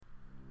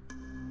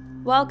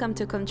Welcome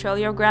to Control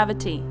Your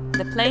Gravity,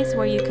 the place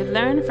where you could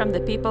learn from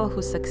the people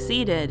who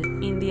succeeded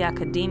in the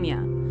academia.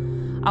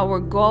 Our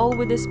goal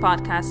with this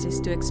podcast is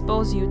to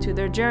expose you to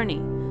their journey,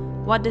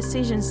 what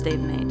decisions they've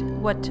made,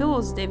 what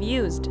tools they've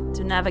used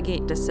to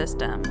navigate the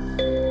system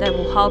that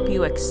will help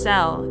you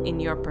excel in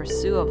your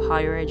pursuit of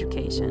higher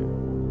education.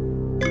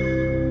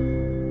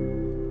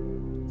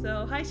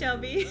 So, hi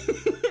Shelby.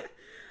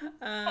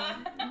 Hi,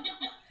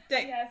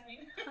 Thank,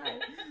 Yasmin. hi.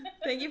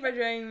 Thank you for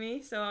joining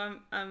me. So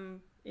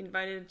I'm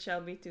invited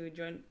Shelby to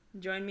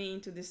join me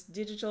into this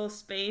digital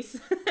space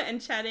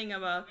and chatting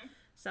about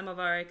some of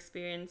our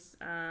experience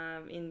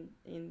in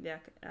the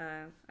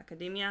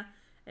academia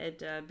at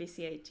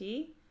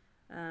BCIT,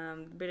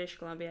 British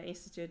Columbia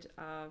Institute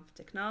of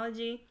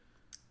Technology,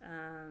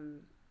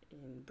 in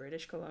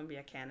British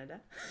Columbia,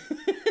 Canada,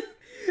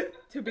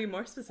 to be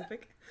more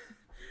specific.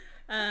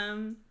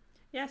 So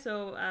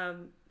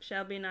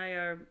Shelby and I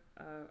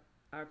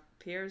are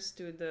peers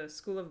to the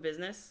School of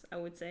Business, I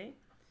would say.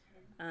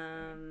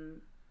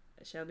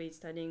 Shelby is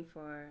studying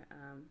for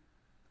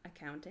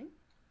accounting.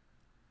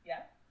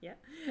 Yeah. Yeah.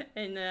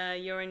 And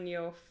you're in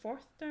your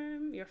fifth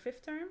term?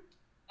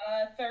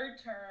 Third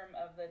term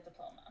of the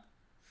diploma.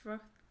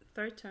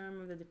 Third term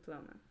of the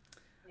diploma.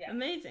 Yeah.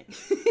 Amazing.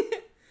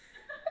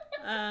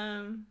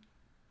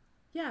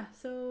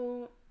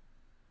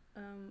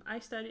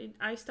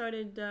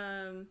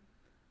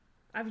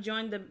 I've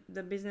joined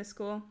the business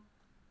school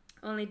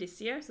only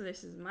this year, so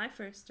this is my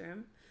first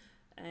term,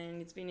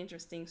 and it's been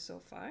interesting so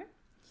far.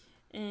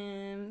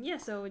 And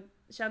so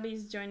Shelby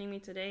is joining me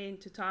today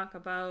to talk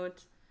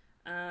about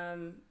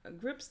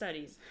group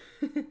studies,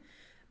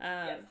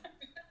 Yes.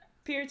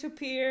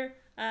 peer-to-peer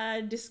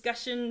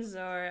discussions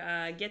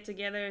or get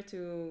together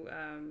to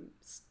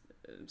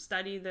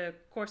study the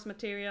course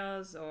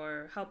materials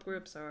or help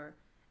groups or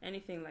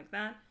anything like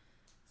that.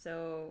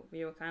 So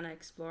we will kind of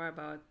explore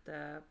about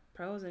the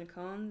pros and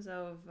cons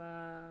of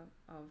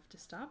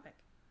this topic.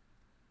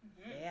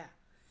 Mm-hmm. Yeah.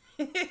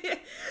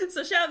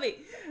 So Shelby,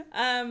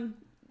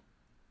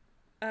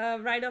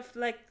 right off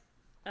the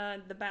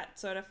bat,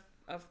 sort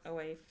of a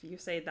way, if you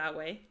say it that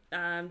way,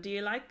 do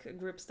you like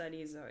group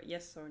studies, or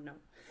yes or no?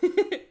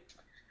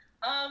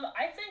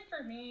 I'd say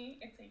for me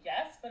it's a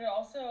yes, but it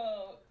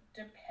also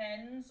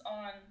depends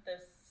on the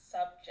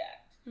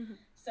subject. Mm-hmm.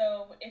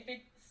 So if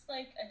it's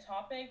like a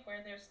topic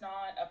where there's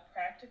not a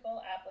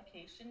practical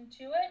application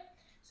to it,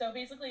 so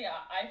basically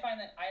I find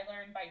that I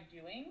learn by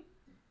doing,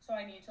 so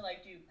I need to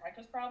do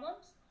practice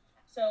problems.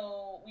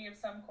 So we have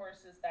some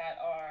courses that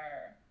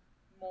are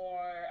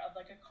more of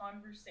a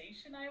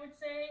conversation, I would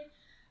say,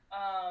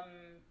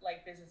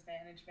 like business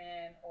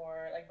management,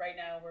 or right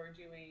now we're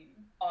doing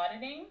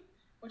auditing,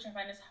 which I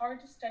find is hard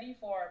to study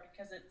for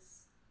because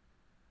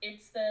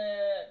it's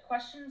the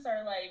questions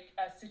are like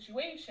a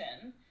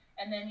situation,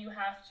 and then you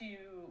have to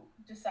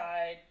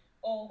decide,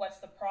 oh, what's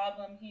the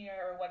problem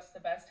here, or what's the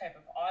best type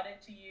of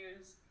audit to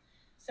use.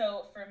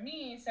 So for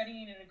me,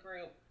 studying in a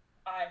group,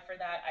 for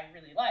that I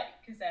really like,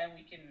 because then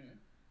we can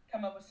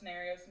come up with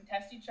scenarios and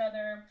test each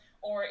other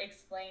or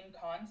explain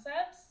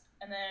concepts.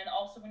 And then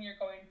also when you're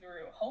going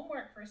through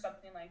homework for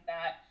something like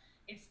that,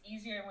 it's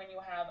easier when you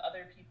have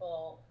other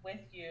people with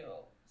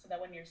you, so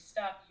that when you're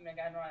stuck, you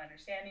I'm not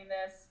understanding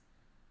this.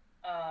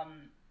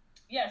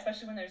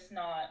 Especially when there's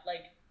not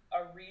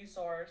a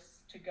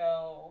resource to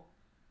go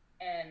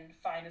and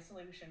find a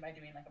solution by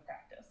doing a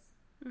practice.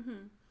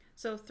 Mm-hmm.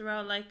 So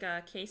throughout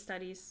case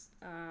studies,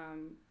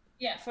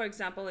 Yeah. for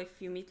example, if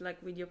you meet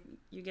with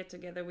you get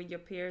together with your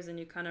peers and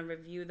you kind of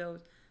review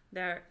those,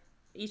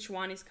 each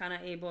one is kind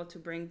of able to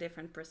bring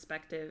different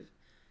perspective,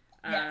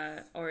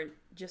 Yes. or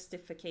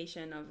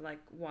justification of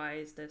why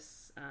is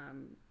this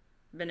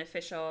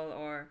beneficial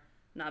or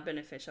not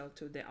beneficial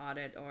to the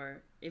audit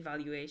or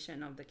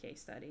evaluation of the case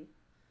study.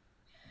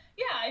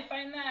 Yeah, I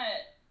find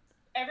that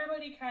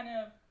everybody kind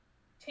of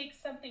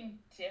takes something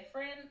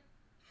different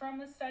from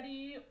the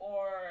study,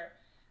 or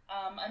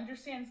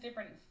understands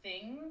different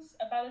things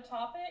about a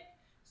topic.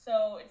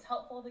 So it's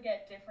helpful to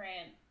get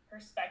different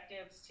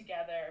perspectives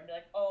together and be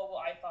like, oh, well,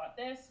 I thought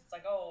this. It's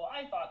like, oh,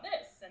 I thought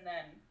this. And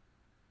then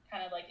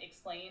kind of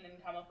explain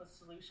and come up with a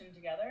solution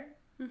together.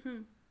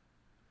 Mm-hmm.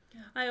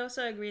 I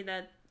also agree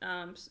that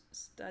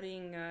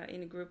studying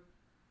in a group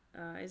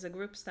is a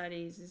group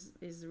studies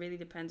is really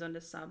depends on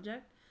the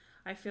subject.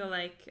 I feel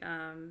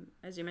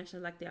as you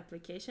mentioned, the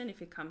application,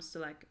 if it comes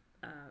to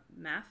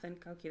math and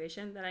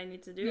calculation that I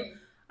need to do,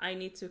 I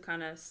need to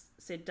kind of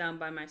sit down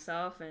by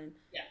myself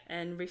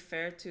and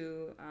refer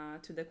to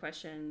the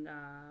question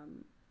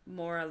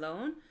more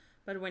alone.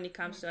 But when it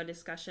comes to a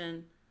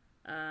discussion,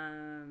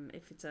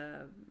 if it's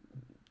a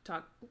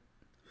talk,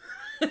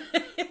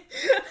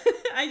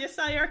 I just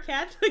saw your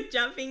cat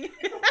jumping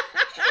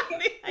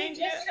behind He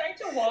just tried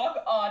to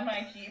walk on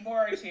my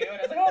keyboard too, and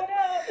I was like, oh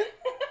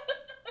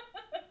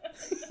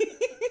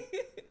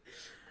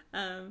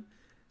no.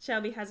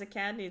 Shelby has a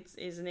cat.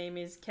 His name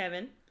is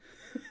Kevin.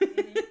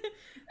 Mm-hmm.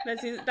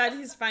 That's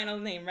his final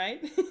name,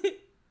 right?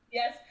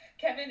 Yes,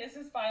 Kevin is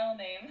his final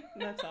name.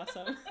 That's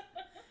awesome.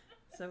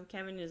 So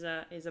Kevin is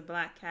a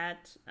black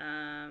cat.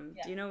 Yeah.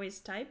 Do you know his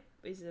type?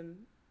 Is A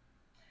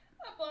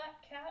black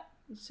cat.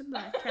 it's a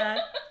black cat.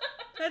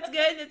 That's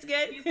good. That's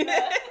good. He's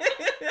a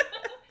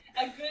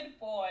good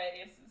boy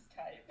is his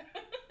type.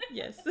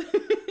 Yes.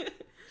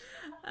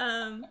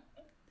 um,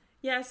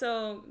 yeah.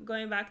 So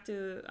going back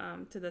to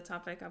the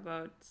topic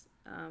about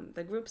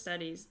the group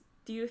studies,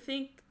 do you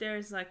think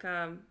there's like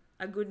a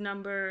good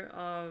number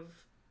of,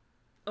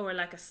 or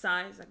like a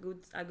size, a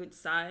good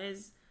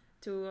size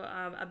to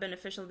a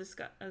beneficial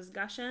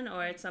discussion,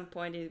 or at some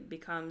point it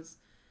becomes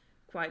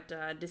quite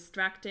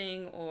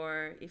distracting,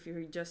 or if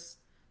you're just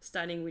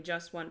studying with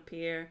just one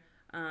peer,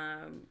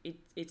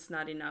 it's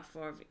not enough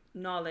of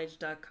knowledge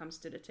that comes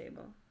to the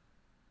table?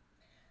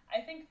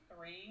 I think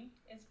 3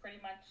 is pretty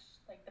much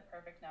like the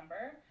perfect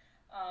number.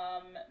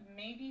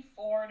 Maybe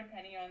 4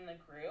 depending on the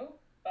group,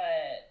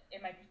 but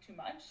it might be too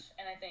much.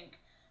 And I think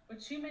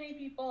with too many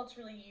people, it's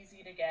really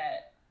easy to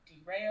get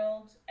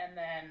derailed. And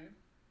then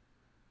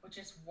with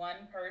just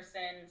one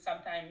person,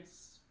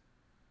 sometimes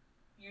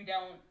you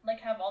don't like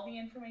have all the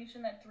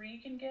information that 3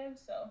 can give.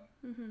 So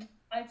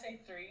I'd say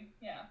 3,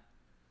 yeah.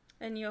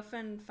 And you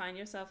often find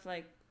yourself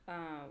like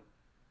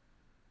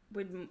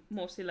with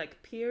mostly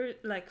like peer,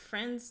 like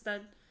friends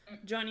that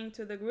joining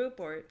to the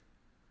group, or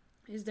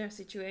is there a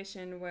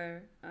situation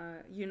where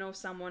you know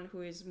someone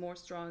who is more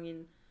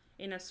strong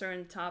in a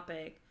certain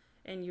topic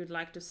and you'd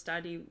like to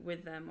study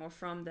with them or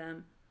from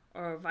them,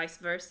 or vice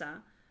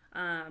versa?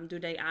 Do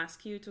they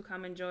ask you to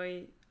come and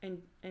join?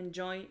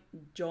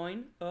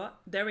 Oh,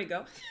 there we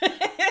go.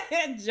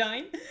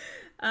 Join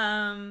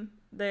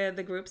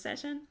the group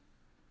session.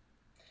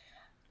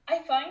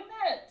 I find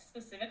that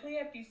specifically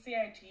at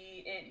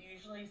BCIT, it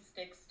usually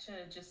sticks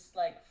to just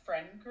like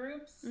friend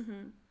groups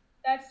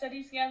that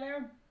study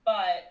together,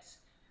 but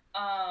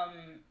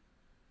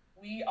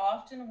we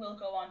often will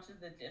go onto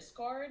the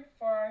Discord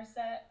for our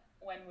set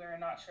when we're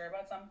not sure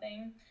about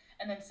something,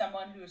 and then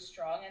someone who is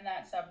strong in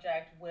that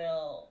subject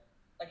will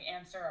like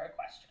answer our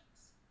questions.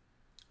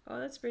 Oh,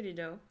 that's pretty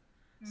dope.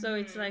 So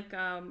it's like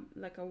a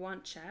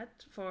one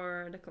chat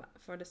for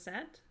the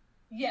set.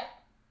 Yeah.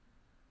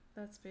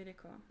 That's pretty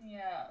cool.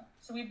 Yeah.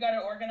 So we've got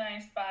it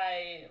organized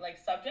by like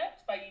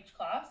subject by each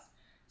class.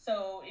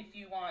 So if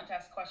you want to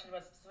ask a question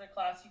about a specific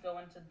class, you go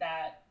into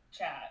that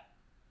chat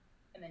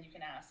and then you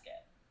can ask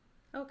it.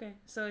 Okay.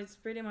 So it's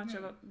pretty much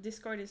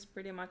Discord is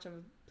pretty much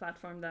a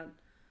platform that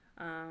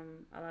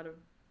a lot of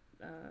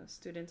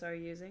students are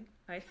using.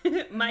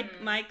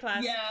 My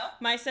class,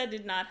 my set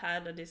did not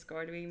have a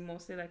Discord. We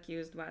mostly like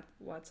used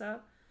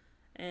WhatsApp,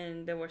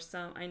 and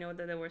I know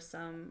that there were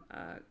some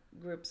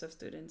groups of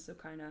students who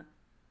kind of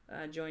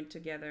joined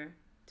together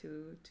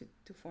to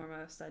form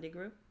a study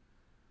group.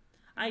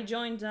 I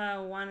joined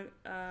one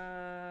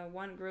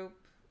group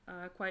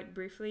quite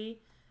briefly,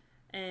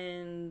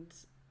 and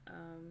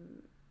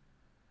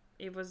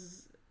it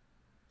was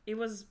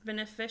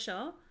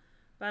beneficial,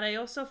 but I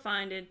also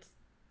find it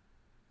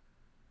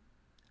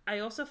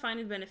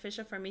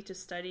beneficial for me to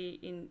study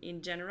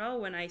in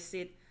general when I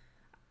sit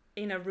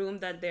in a room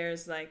that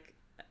there's like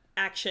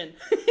action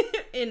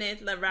in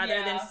it,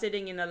 rather than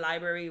sitting in a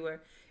library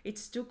where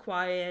it's too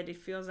quiet. It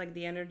feels like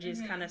the energy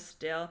is kind of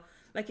still.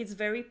 Like, it's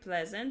very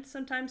pleasant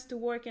sometimes to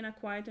work in a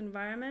quiet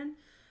environment,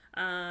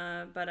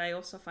 but I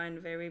also find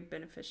very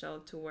beneficial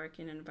to work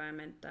in an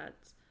environment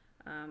that's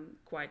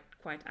quite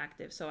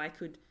active. So I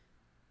could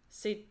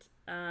sit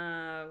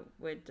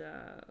with.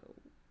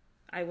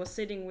 I was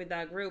sitting with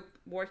that group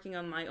working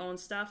on my own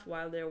stuff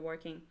while they're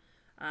working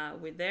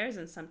with theirs,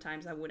 and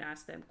sometimes I would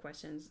ask them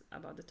questions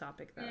about the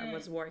topic that I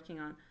was working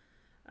on.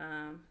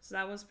 So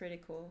that was pretty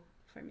cool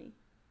for me.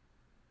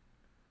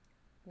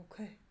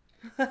 Okay.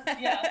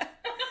 Yeah.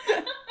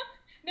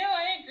 No,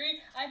 I agree.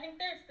 I think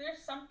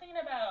there's something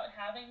about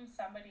having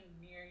somebody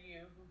near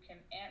you who can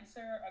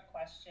answer a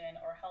question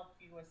or help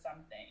you with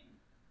something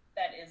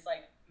that is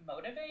like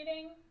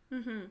motivating.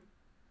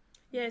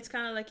 Yeah, it's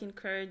kind of like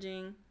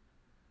encouraging.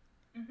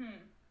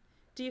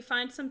 Do you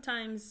find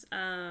sometimes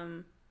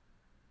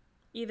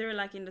either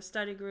like in the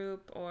study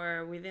group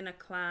or within a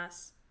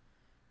class,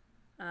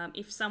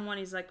 if someone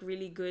is like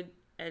really good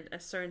at a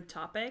certain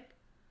topic,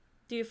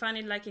 do you find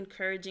it like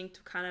encouraging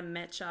to kind of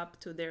match up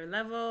to their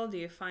level? Do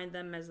you find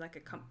them as like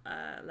a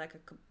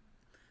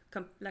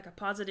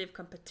positive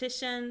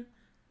competition,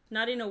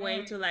 not in a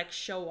way to like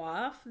show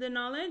off the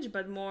knowledge,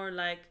 but more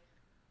like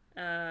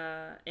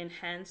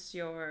enhance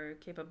your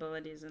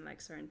capabilities in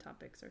like certain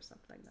topics or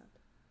something like that?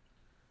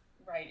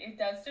 Right. It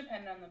does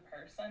depend on the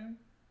person.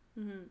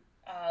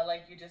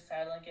 Like you just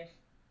said, like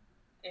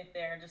if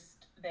they're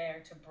just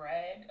there to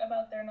brag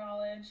about their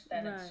knowledge,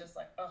 then it's just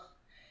like, ugh.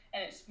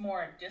 And it's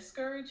more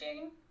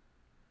discouraging.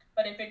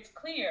 But if it's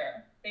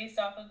clear, based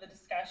off of the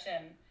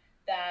discussion,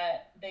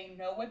 that they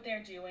know what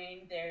they're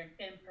doing, they've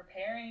been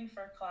preparing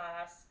for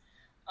class,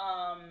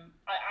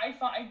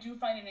 I do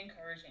find it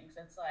encouraging.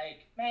 Because it's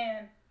like,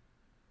 man,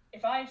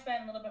 if I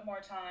spent a little bit more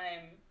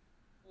time,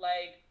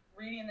 like,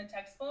 reading the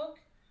textbook,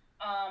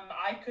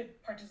 I could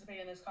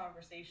participate in this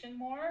conversation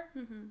more,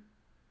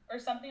 or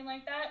something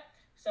like that.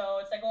 So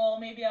it's like, well,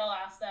 maybe I'll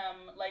ask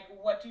them, like,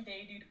 what do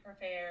they do to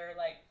prepare?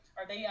 Like,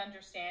 are they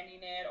understanding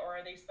it, or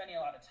are they spending a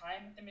lot of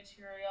time with the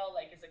material?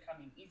 Like, is it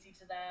coming easy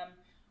to them?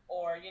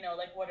 Or,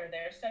 like, what are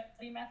their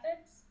study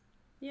methods?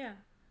 Yeah.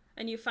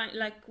 And you find,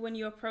 like, when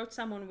you approach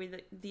someone with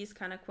these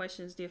kind of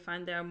questions, do you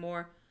find they're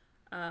more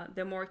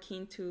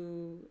keen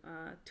to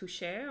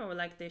share, or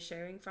like they're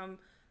sharing from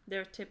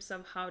their tips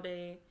of how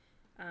they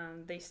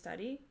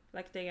study,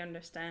 like they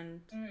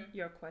understand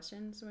your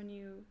questions when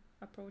you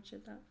approach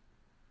it that?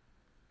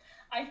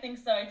 I think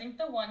so. I think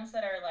the ones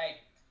that are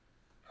like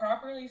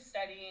properly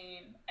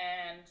studying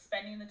and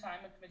spending the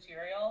time with the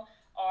material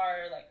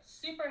are like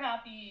super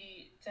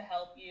happy to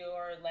help you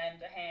or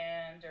lend a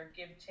hand or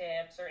give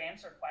tips or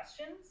answer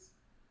questions.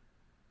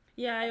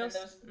 Yeah, I And then also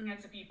those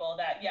kinds of people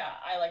that, yeah,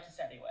 I like to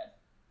study with.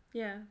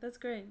 yeah, that's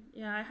great.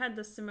 Yeah, I had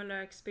the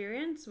similar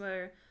experience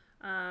where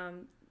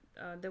um,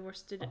 there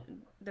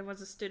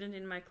was a student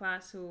in my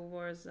class who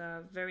was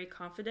very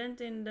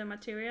confident in the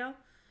material,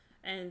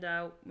 and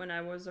when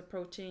I was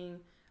approaching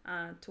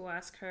to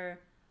ask her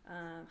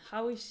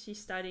how is she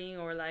studying,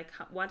 or like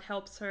what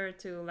helps her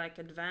to like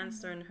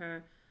advance on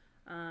her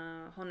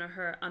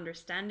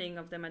understanding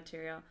of the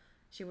material,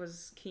 she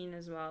was keen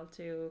as well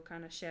to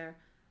kind of share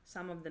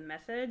some of the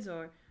methods,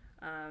 or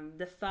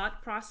the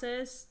thought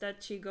process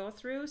that she go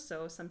through.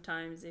 So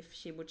sometimes if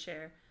she would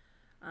share,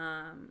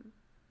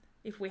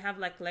 if we have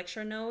like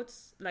lecture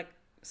notes, like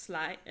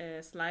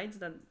slides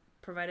that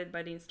provided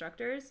by the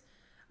instructors,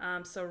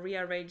 so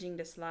rearranging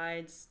the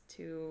slides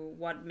to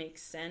what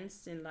makes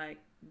sense in like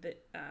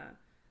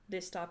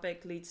this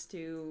topic leads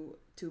to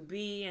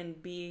B,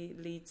 and B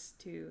leads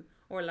to,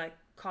 or like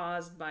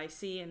caused by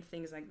C, and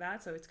things like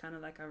that. So it's kind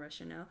of like a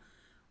rationale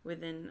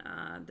within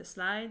the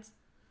slides,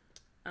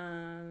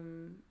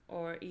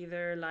 or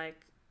either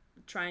like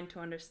trying to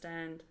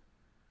understand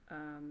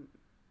um,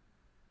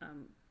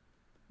 um,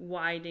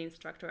 why the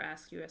instructor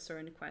asks you a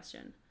certain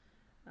question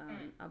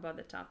about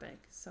the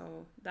topic.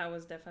 So that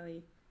was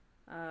definitely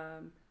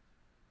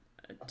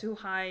two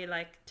high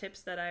like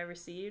tips that I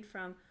received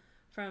from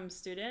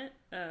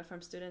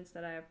students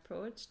that I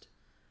approached,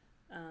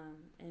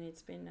 and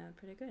it's been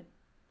pretty good.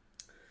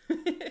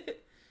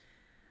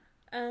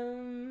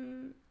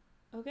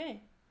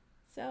 Okay,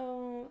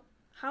 so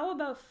how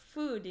about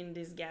food in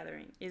this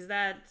gathering? Is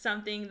that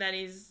something that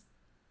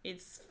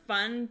it's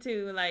fun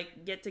to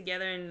like get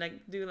together and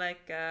like do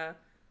like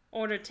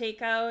order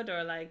takeout,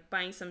 or like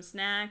buying some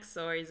snacks,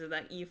 or is it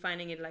like you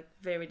finding it like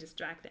very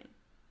distracting?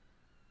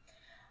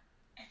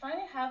 I find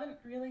I haven't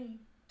really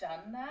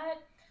done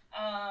that.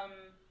 Um,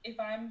 if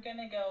I'm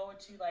gonna go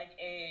to like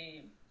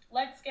a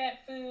let's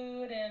get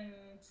food and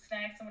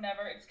snacks and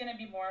whatever, it's gonna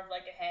be more of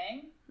like a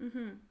hang.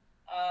 Mm-hmm.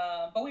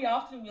 But we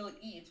often will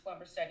eat when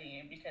we're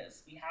studying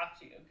because we have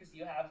to, because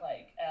you have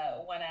like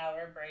a 1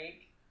 hour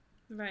break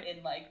Right.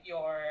 in like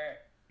your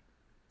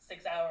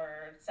 6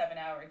 hour, 7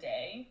 hour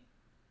day.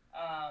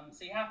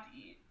 So you have to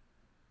eat.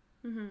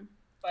 Mm-hmm.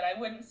 But I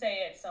wouldn't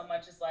say it so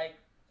much as like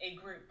a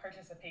group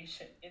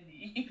participation in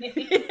the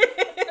evening.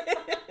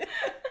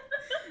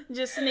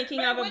 Just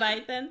sneaking up a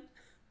bite then?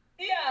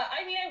 Yeah,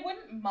 I mean, I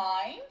wouldn't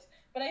mind,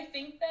 but I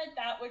think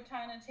that would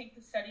kind of take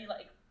the study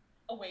like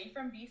away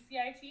from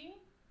BCIT,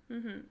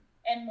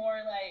 and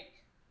more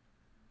like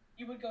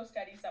you would go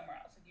study somewhere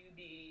else. Like you'd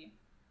be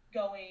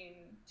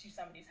going to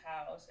somebody's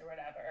house or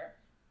whatever,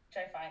 which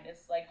I find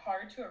is like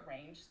hard to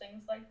arrange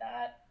things like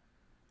that.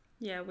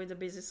 Yeah, with a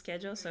busy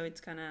schedule, so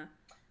it's kind of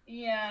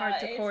hard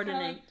to it's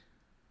coordinate. Like,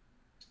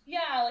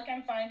 yeah, like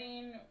I'm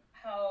finding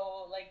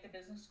how like the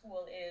business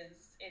school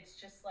is. It's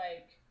just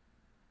like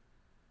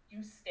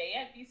you stay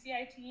at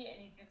BCIT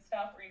and you do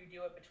stuff, or you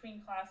do it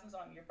between classes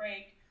on your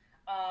break,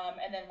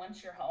 and then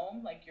once you're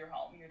home, like you're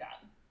home, you're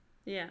done.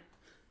 Yeah.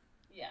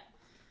 Yeah.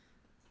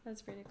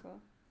 That's pretty cool.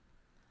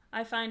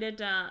 I find it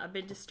a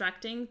bit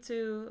distracting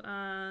to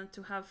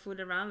have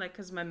food around, like,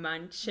 because my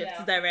mind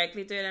shifts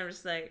directly to it. I'm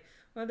just like,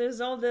 well,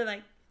 there's all the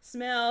like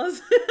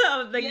smells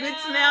of the good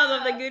smells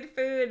of the good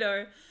food,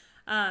 or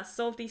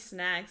salty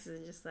snacks,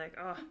 and just like,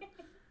 oh,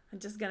 I'm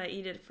just gonna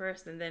eat it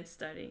first and then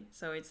study.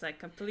 So it's like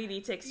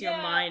completely takes your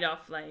mind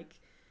off like,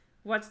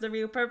 what's the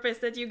real purpose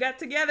that you got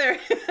together?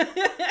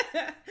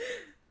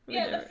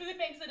 Yeah, the food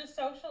makes it a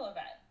social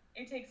event.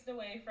 It takes it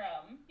away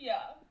from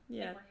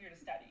like we're here to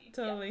study.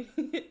 Totally.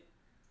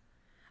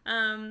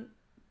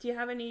 Do you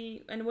have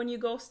any, and when you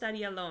go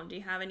study alone, do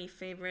you have any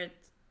favorite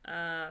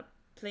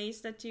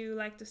place that you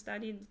like to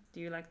study? Do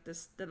you like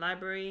the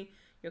library?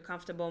 You're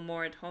comfortable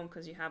more at home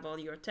because you have all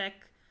your tech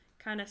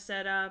kind of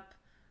set up,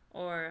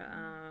 or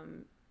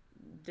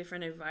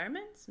different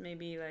environments,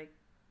 maybe like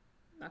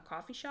a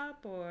coffee shop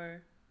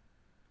or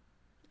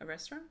a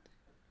restaurant?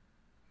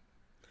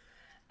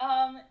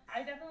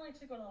 I definitely like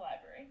to go to the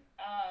library.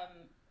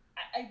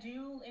 I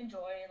do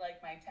enjoy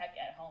like my tech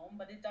at home,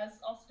 but it does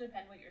also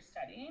depend what you're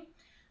studying.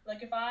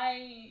 Like if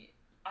I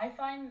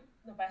find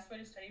the best way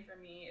to study for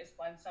me is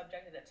one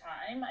subject at a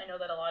time. I know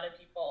that a lot of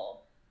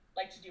people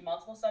like to do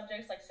multiple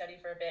subjects, like study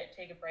for a bit,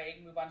 take a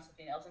break, move on to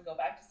something else, and go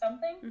back to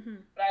something.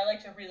 But I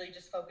like to really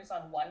just focus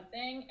on one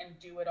thing and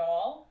do it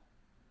all.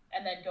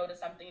 and then go to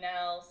something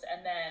else,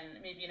 and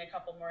then maybe in a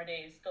couple more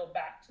days go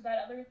back to that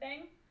other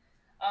thing.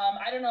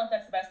 I don't know if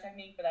that's the best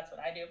technique, but that's what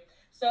I do.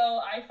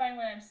 So I find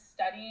when I'm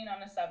studying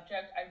on a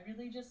subject, I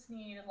really just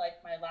need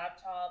like my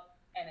laptop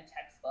and a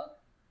textbook.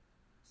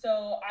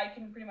 So I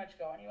can pretty much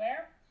go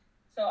anywhere.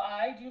 So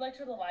I do like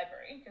to go to the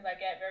library because I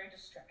get very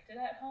distracted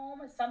at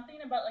home.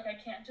 Something about like I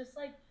can't just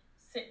like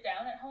sit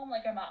down at home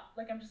like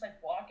I'm just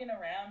like walking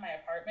around my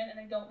apartment and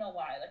I don't know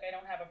why. Like I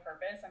don't have a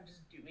purpose. I'm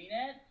just doing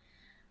it.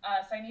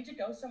 So I need to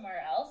go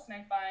somewhere else, and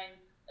I find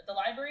the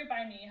library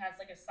by me has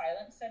like a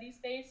silent study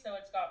space, so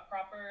it's got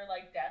proper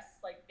like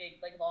desks, like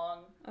big, like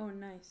long. Oh,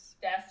 nice.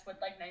 Desks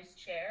with like nice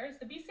chairs.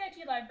 The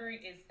BCIT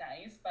library is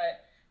nice,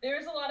 but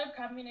there's a lot of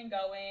coming and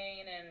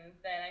going, and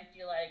then I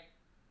feel like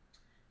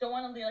don't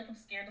want to leave. Like I'm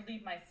scared to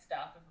leave my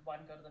stuff if I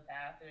want to go to the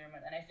bathroom,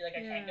 and I feel like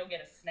I can't go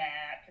get a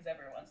snack because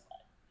everyone's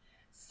like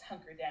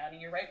hunker down, and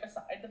you're right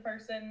beside the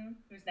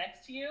person who's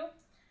next to you.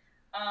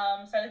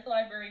 So I like the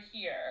library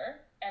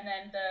here, and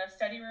then the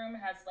study room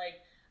has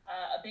like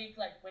a big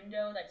like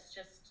window that's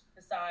just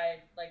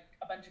beside like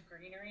a bunch of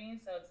greenery,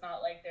 so it's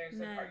not like there's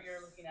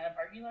you're looking at a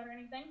parking lot or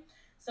anything.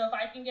 So if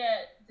I can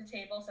get the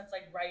table that's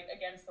like right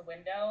against the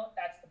window,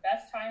 that's the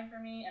best time for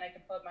me, and I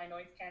can put my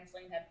noise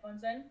canceling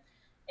headphones in.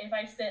 If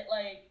I sit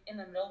like in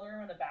the middle of the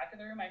room or the back of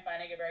the room, I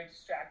find I get very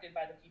distracted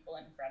by the people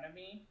in front of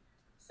me.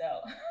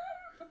 So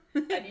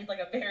I need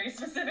like a very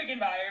specific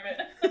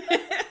environment.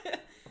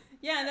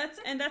 Yeah,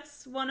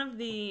 that's one of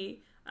the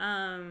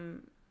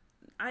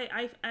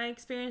I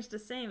experienced the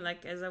same.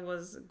 Like as I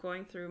was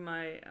going through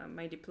my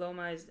my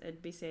diplomas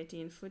at BCIT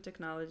in food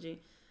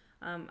technology,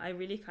 I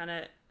really kind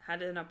of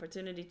had an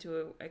opportunity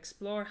to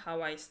explore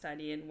how I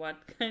study and what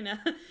kind of.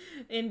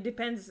 It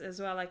depends as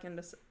well, like in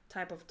the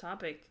type of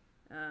topic,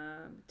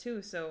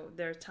 too. So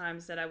there are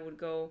times that I would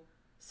go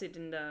sit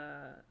in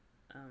the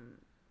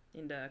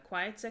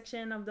quiet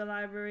section of the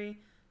library.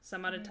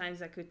 Some other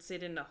times I could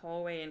sit in the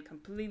hallway and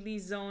completely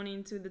zone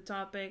into the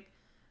topic.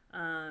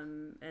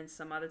 And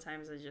some other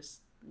times I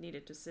just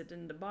needed to sit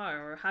in the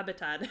bar or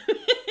habitat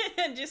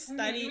and just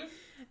study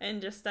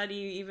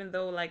even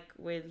though like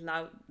with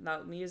loud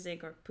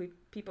music or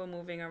people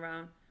moving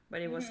around.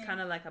 But it was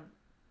kind of like a,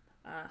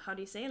 how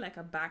do you say, like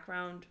a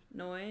background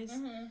noise.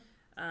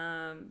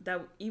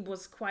 That it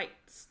was quite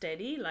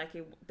steady. Like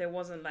there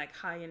wasn't like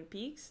high end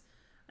peaks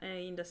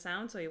in the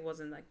sound. So it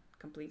wasn't like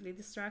completely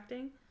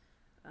distracting.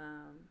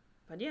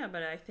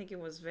 But I think it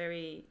was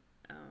very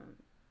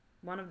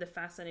one of the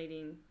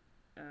fascinating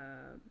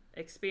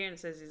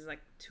experiences is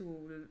like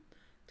to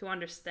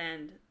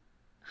understand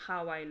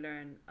how I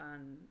learn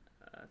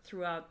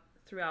throughout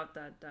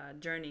that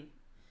journey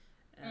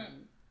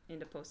in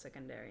the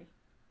post-secondary.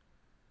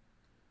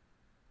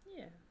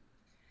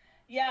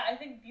 Yeah, I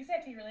think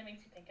BCIT really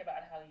makes you think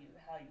about how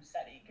you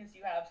study, because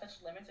you have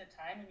such limited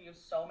time and you have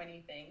so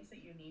many things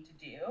that you need to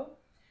do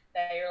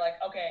that you're like,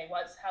 okay,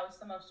 how's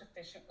the most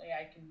efficient way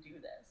I can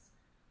do this?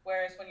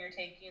 Whereas when you're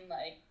taking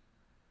like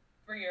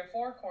 3 or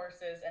 4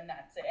 courses and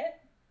that's it,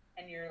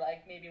 and you're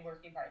like maybe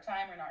working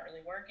part-time or not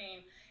really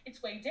working,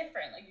 it's way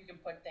different. Like you can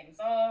put things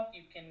off,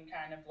 you can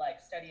kind of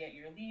like study at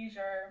your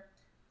leisure.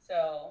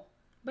 So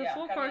but yeah,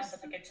 coming up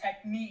with like a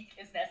technique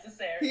is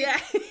necessary. Yeah.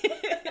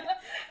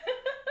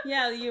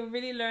 Yeah, you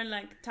really learn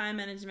like time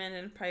management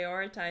and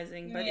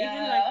prioritizing. But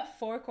even like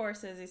 4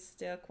 courses is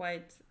still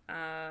quite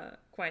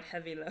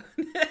heavy load.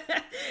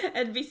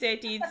 At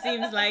BCIT it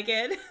seems like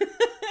it.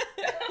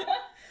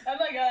 I'm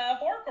like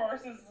 4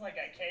 courses is like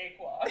a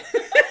cakewalk.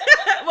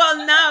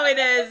 Well, now it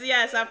is,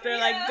 yes. After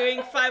like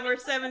doing 5 or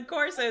 7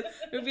 courses,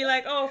 it would be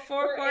like, 4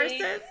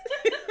 courses.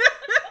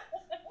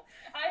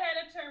 I had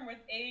a term with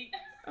 8.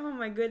 Oh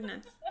my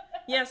goodness.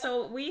 Yeah,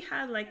 so we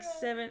had like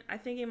 7. I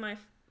think in my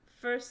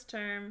first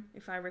term,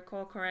 if I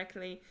recall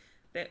correctly,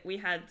 that we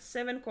had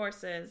 7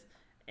 courses,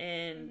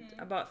 and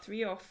about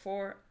 3 or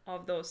 4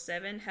 of those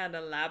 7 had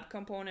a lab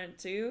component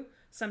too.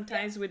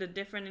 Sometimes with the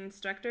different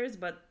instructors,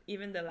 but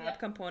even the lab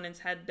components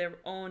had their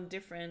own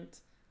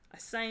different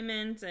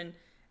assignments and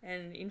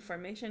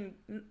information,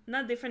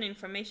 not different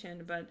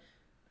information, but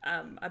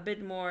a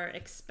bit more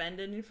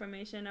expanded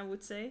information, I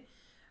would say.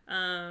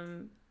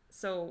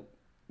 So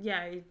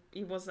yeah,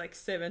 it was like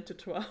 7 to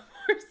 12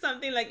 or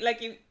something like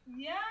you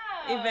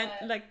event,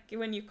 like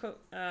when you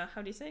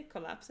how do you say,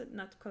 collapse it,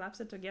 not collapse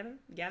it together,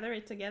 gather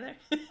it together.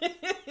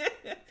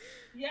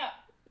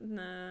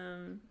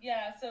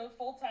 So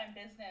full-time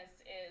business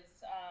is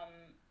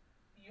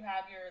you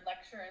have your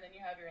lecture and then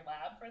you have your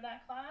lab for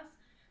that class.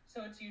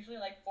 So it's usually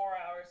like 4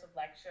 hours of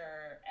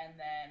lecture and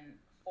then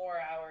 2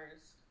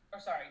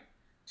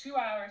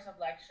 hours of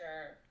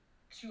lecture,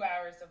 2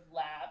 hours of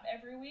lab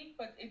every week.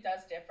 But it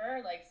does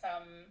differ. Like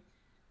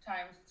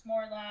sometimes it's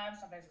more lab,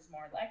 sometimes it's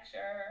more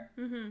lecture,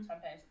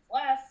 sometimes it's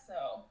less.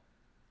 So,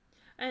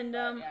 and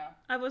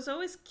I was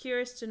always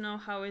curious to know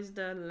how is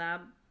the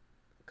lab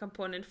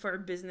component for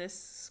business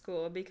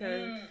school,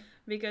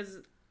 because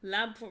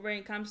lab when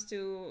it comes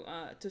to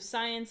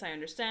science, I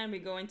understand we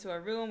go into a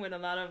room with a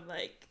lot of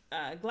like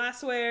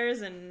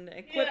glasswares and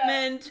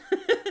equipment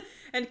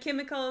and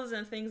chemicals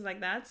and things like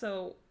that.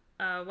 So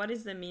what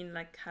is the mean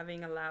like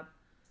having a lab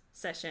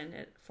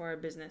session for a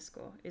business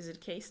school? Is it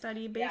case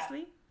study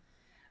basically?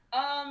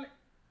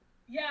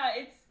 Yeah,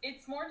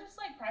 it's more just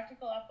like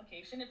practical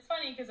application. It's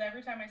funny because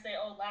every time I say,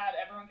 "Oh, lab,"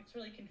 everyone gets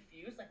really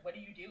confused. Like, what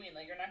are you doing?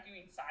 Like, you're not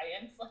doing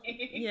science.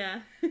 Like,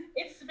 yeah.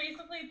 It's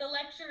basically the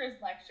lecture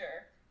is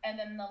lecture, and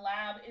then the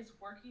lab is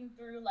working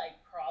through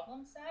like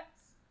problem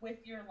sets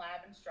with your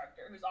lab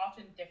instructor, who's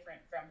often different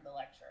from the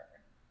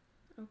lecturer.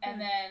 Okay. And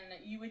then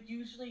you would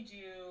usually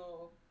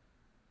do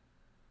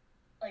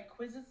like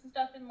quizzes and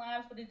stuff in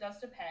labs, but it does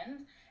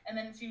depend. And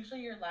then it's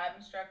usually your lab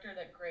instructor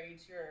that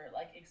grades your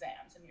like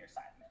exams and your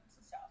assignments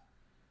and stuff.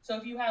 So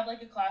if you have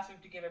like a class where you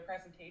have to give a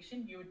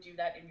presentation, you would do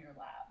that in your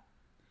lab.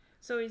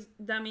 So is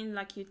that mean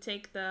like you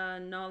take the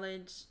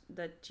knowledge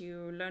that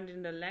you learned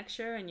in the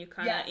lecture and you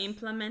kind of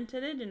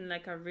implemented it in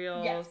like a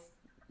real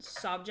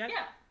subject?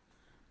 Yeah.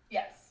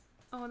 Yes.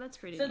 Oh, that's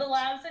pretty So neat. the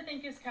labs, I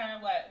think, is kind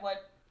of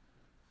what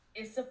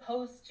is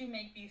supposed to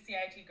make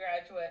BCIT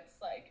graduates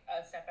like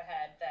a step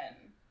ahead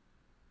than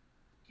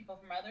people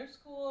from other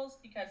schools,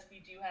 because we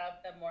do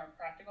have the more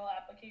practical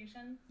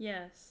application.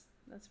 Yes,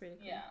 that's pretty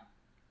cool. Yeah.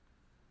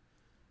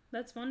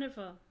 That's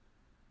wonderful.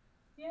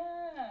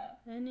 Yeah.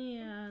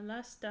 Any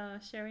last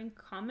sharing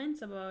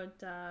comments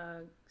about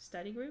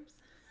study groups?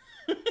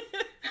 I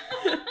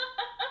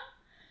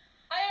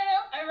don't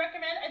know. I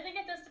recommend. I think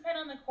it does depend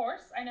on the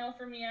course. I know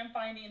for me, I'm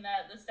finding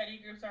that the study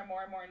groups are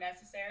more and more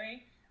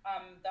necessary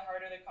the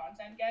harder the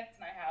content gets.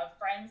 And I have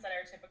friends that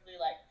are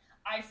typically like,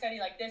 I study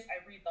like this.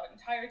 I read the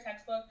entire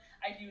textbook.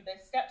 I do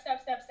this step.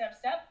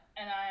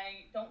 And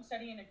I don't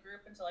study in a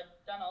group until I've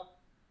done all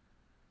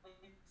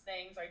these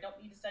things, or I don't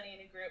need to study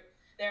in a group.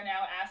 They're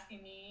now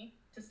asking me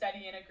to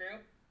study in a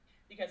group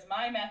because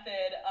my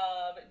method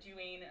of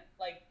doing,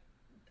 like,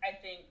 I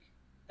think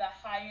the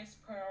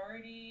highest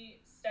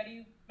priority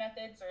study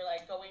methods are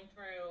like going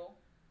through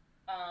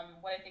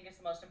what I think is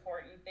the most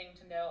important thing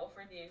to know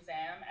for the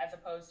exam, as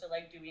opposed to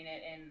like doing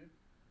it in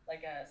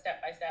like a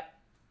step-by-step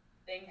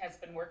thing, has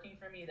been working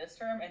for me this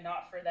term and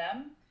not for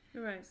them.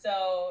 Right.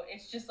 So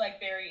it's just like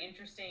very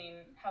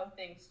interesting how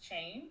things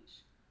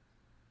change.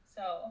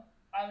 So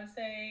I would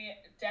say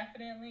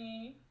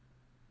definitely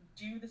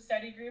do the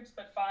study groups,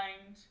 but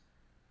find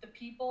the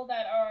people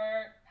that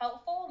are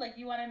helpful. Like,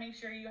 you want to make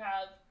sure you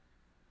have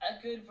a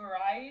good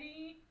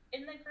variety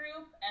in the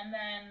group, and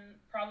then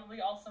probably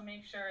also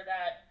make sure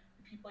that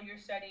the people you're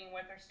studying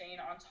with are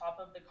staying on top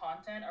of the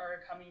content or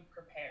are coming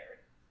prepared.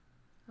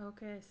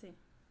 Okay, I see.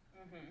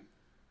 Mm-hmm.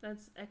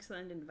 That's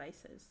excellent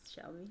advices,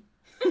 Shelby.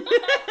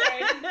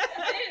 Sorry,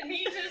 I didn't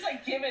mean to just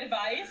like give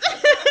advice.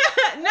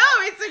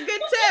 No, it's a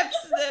good tips.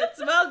 It's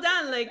well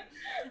done. Like,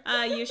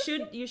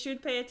 you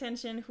should pay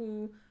attention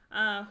who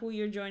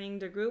you're joining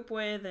the group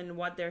with and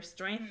what their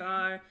strengths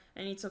are,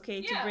 and it's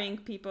okay to bring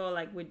people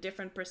like with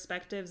different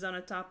perspectives on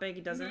a topic.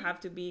 It doesn't have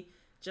to be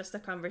just a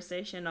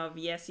conversation of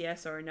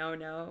yes or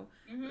no,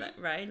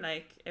 right?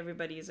 Like,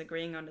 everybody is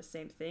agreeing on the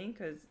same thing,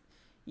 because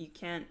you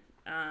can't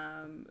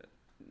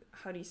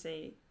how do you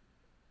say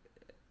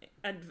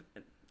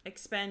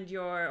expand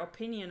your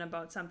opinion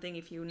about something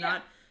if you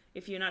not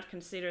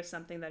consider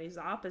something that is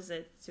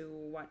opposite to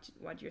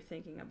what you're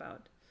thinking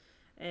about.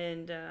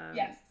 And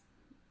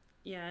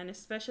and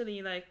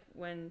especially like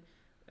when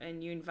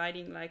you're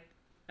inviting like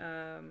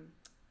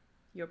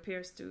your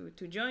peers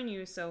to join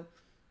you, so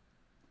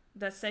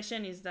the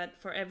session is that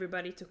for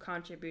everybody to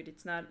contribute.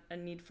 It's not a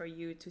need for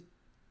you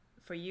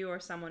or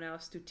someone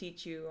else to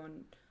teach you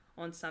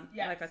on some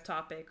like a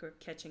topic or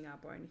catching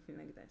up or anything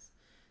like this.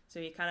 So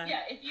you kind of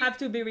have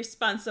to be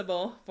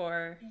responsible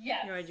for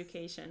your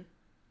education.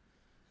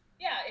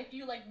 Yeah, if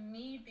you like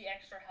need the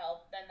extra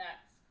help, then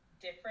that's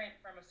different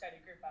from a study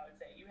group. I would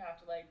say you have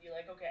to like be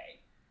like, okay,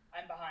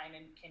 I'm behind,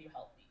 and can you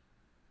help me?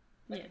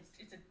 Like,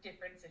 it's a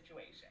different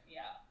situation.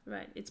 Yeah.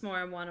 Right. It's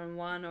more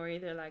one-on-one, or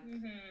either like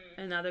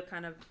another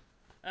kind of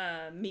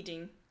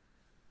meeting,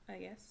 I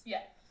guess.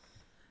 Yeah.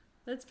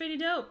 That's pretty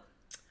dope.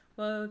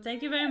 Well,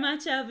 thank you very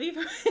much, Shelby,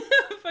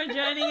 for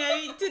joining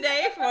me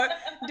today, for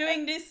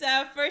doing this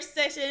first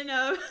session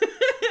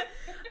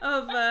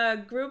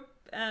of group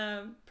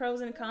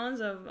pros and cons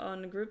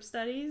on group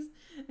studies.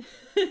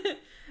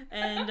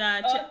 And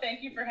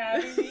thank you for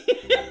having me.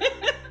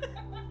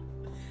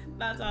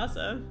 That's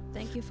awesome.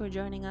 Thank you for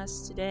joining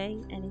us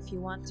today. And if you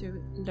want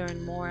to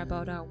learn more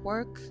about our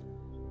work,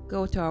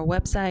 go to our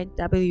website,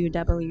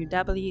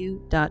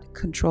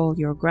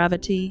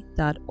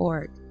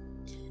 www.controlyourgravity.org.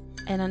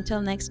 And until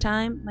next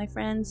time, my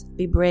friends,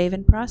 be brave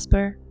and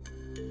prosper.